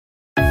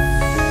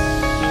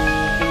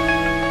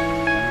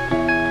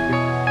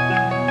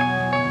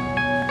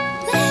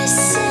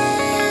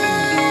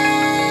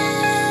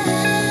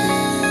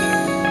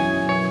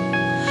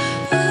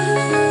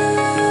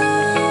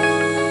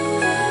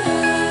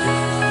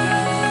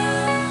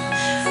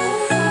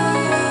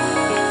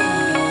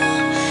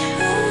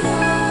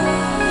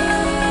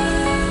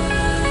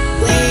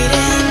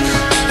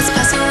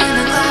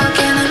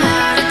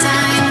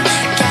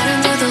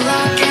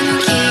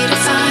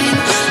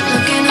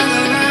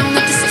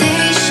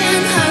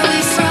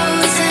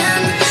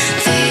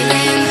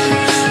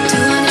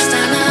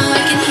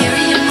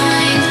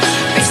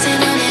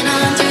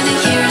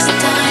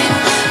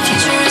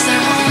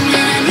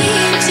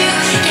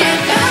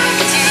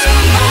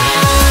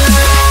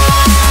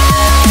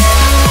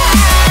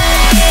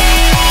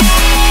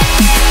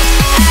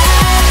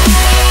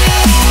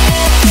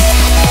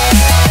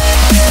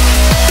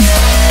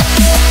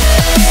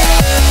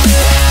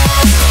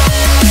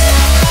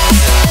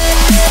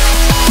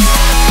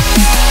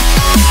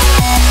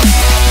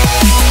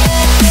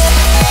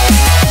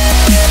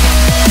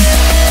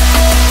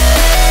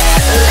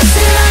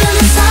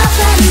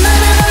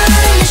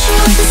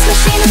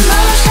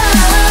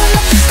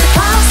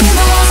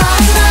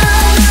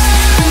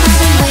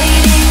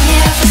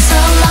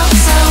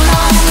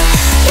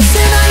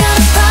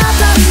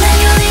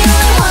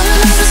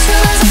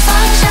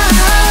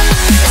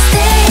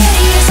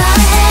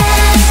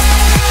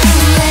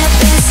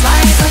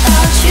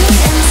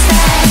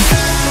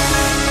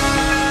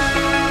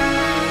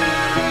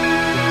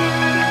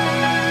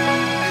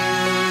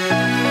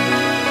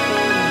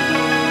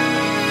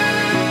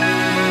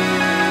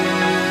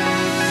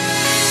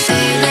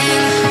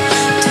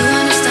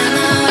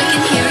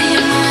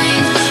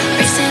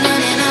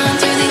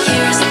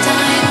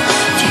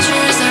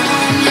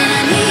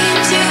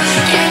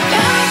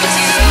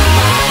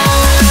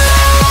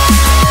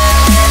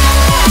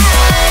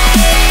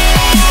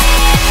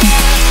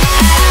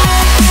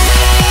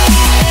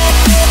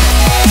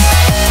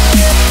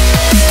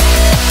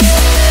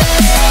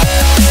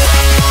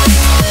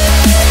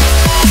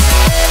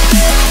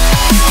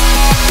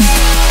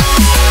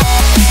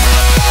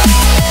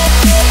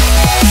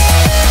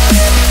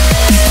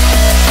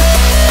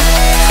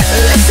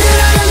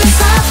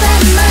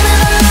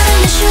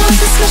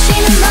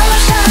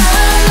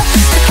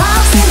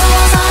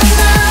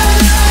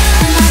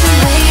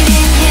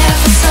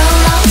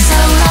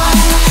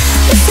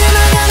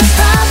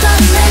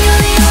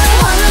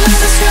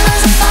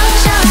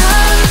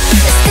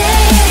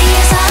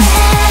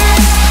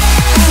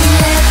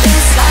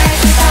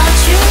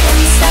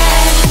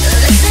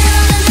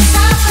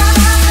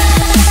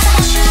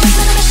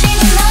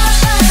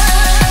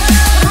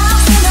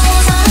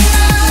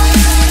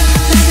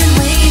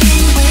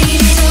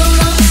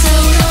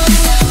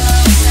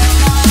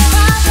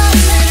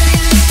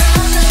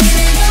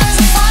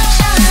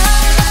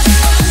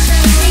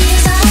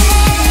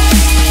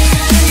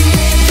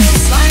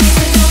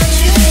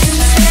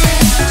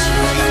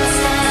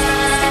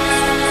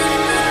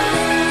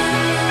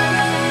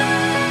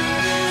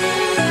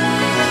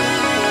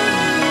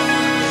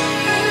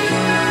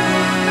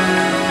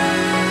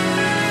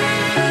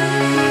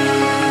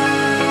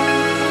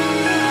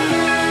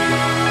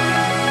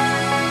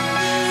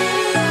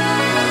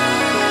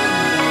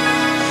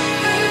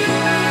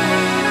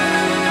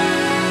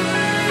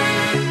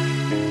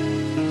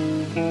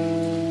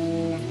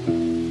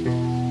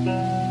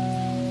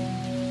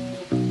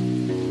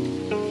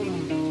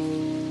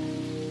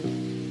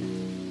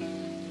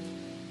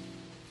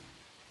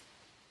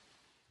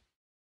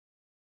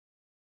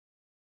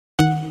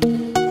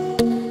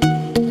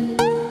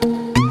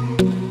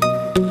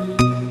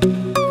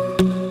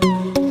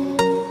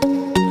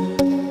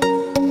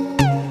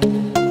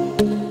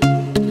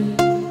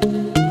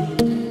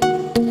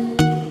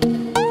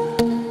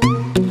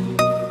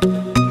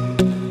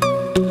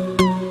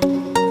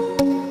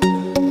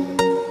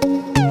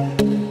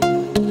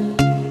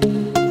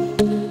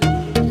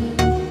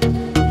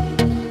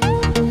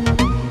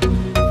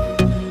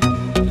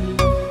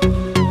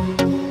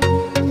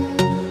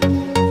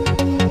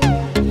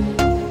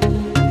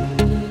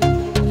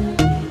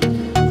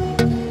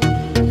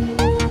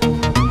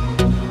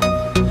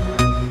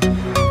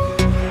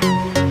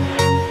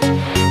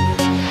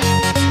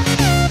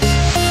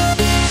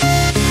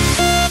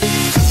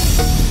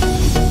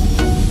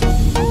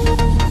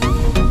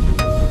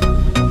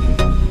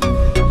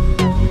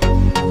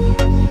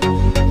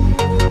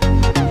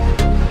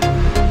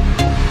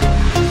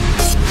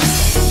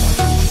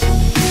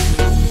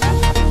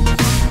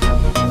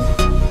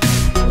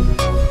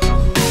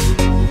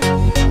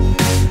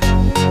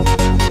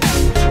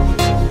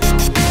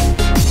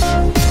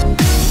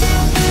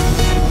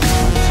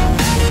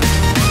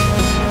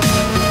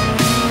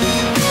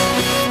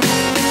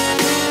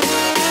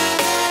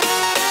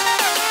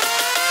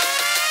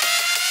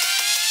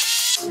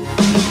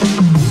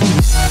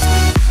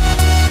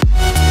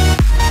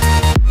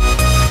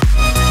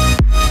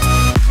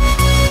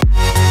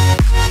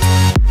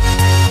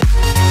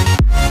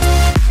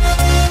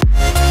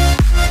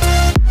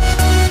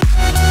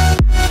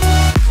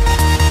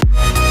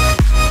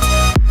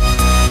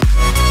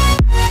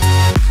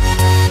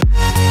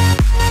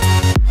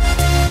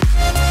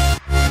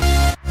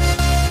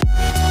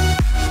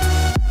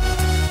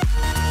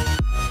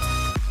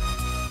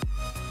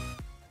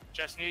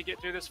Just need to get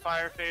through this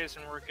fire phase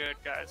and we're good,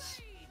 guys.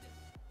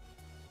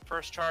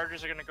 First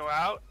charges are gonna go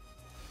out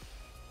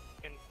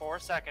in 4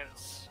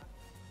 seconds.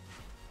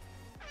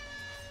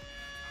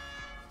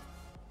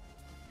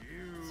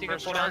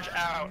 First charge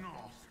out.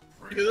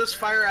 Do this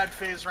fire ad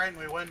phase right and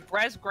we win.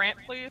 Res Grant,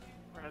 please.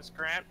 Res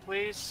Grant,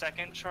 please.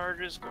 Second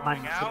charge is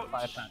going out.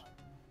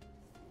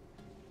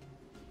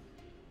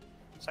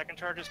 Second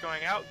charge is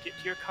going out. Get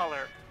to your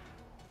color.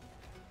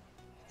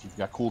 If you've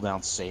got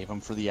cooldown, save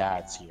them for the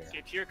ads here.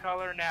 Get to your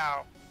color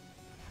now.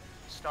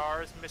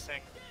 Star is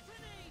missing.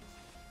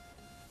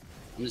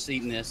 I'm just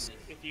eating this.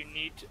 If you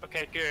need to,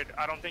 okay, good.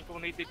 I don't think we'll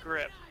need the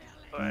grip,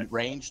 but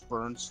Ranged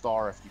burn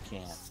star if you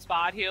can.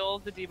 Spot heal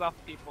the debuff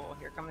people.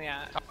 Here come the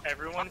ads.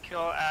 everyone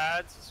kill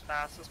ads as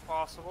fast as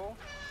possible.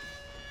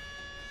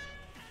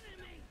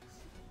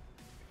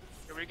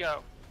 Here we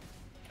go.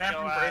 Camp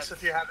Kill embrace ads.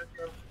 if you have it.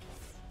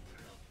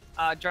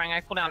 Drawing,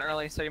 I cool down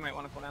early, so you might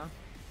want to cool down.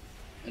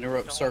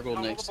 Interrupt Don't circle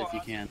tunnel next the if you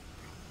boss. can.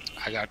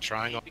 I got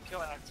triangle. You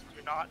kill ads.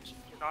 Do not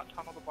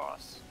tunnel the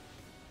boss.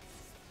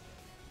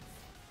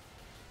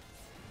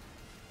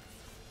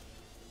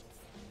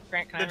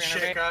 Grant, can I Good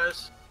shit, renovate?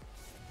 guys.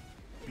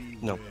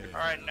 No.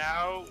 Alright,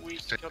 now we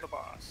can kill the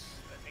boss.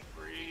 I think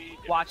we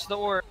did Watch the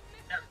orb.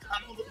 Yeah,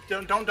 tunnel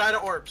the- don't die to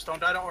orbs.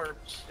 Don't die to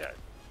orbs. dead.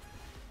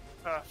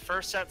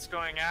 First set's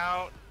going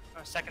out.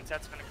 Second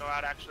set's gonna go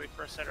out actually.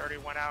 First set already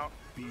went out.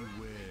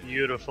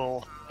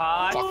 Beautiful.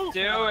 Let's do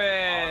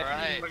it.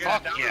 Alright.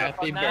 Fuck yeah.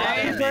 Happy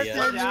Nice. birthday.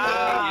 Good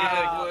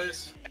Yeah, job.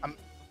 boys.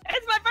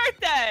 It's my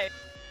birthday.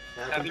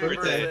 Happy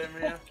birthday.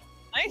 man.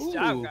 Nice Ooh.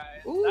 job, guys.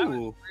 That Ooh.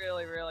 was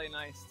really, really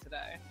nice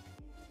today.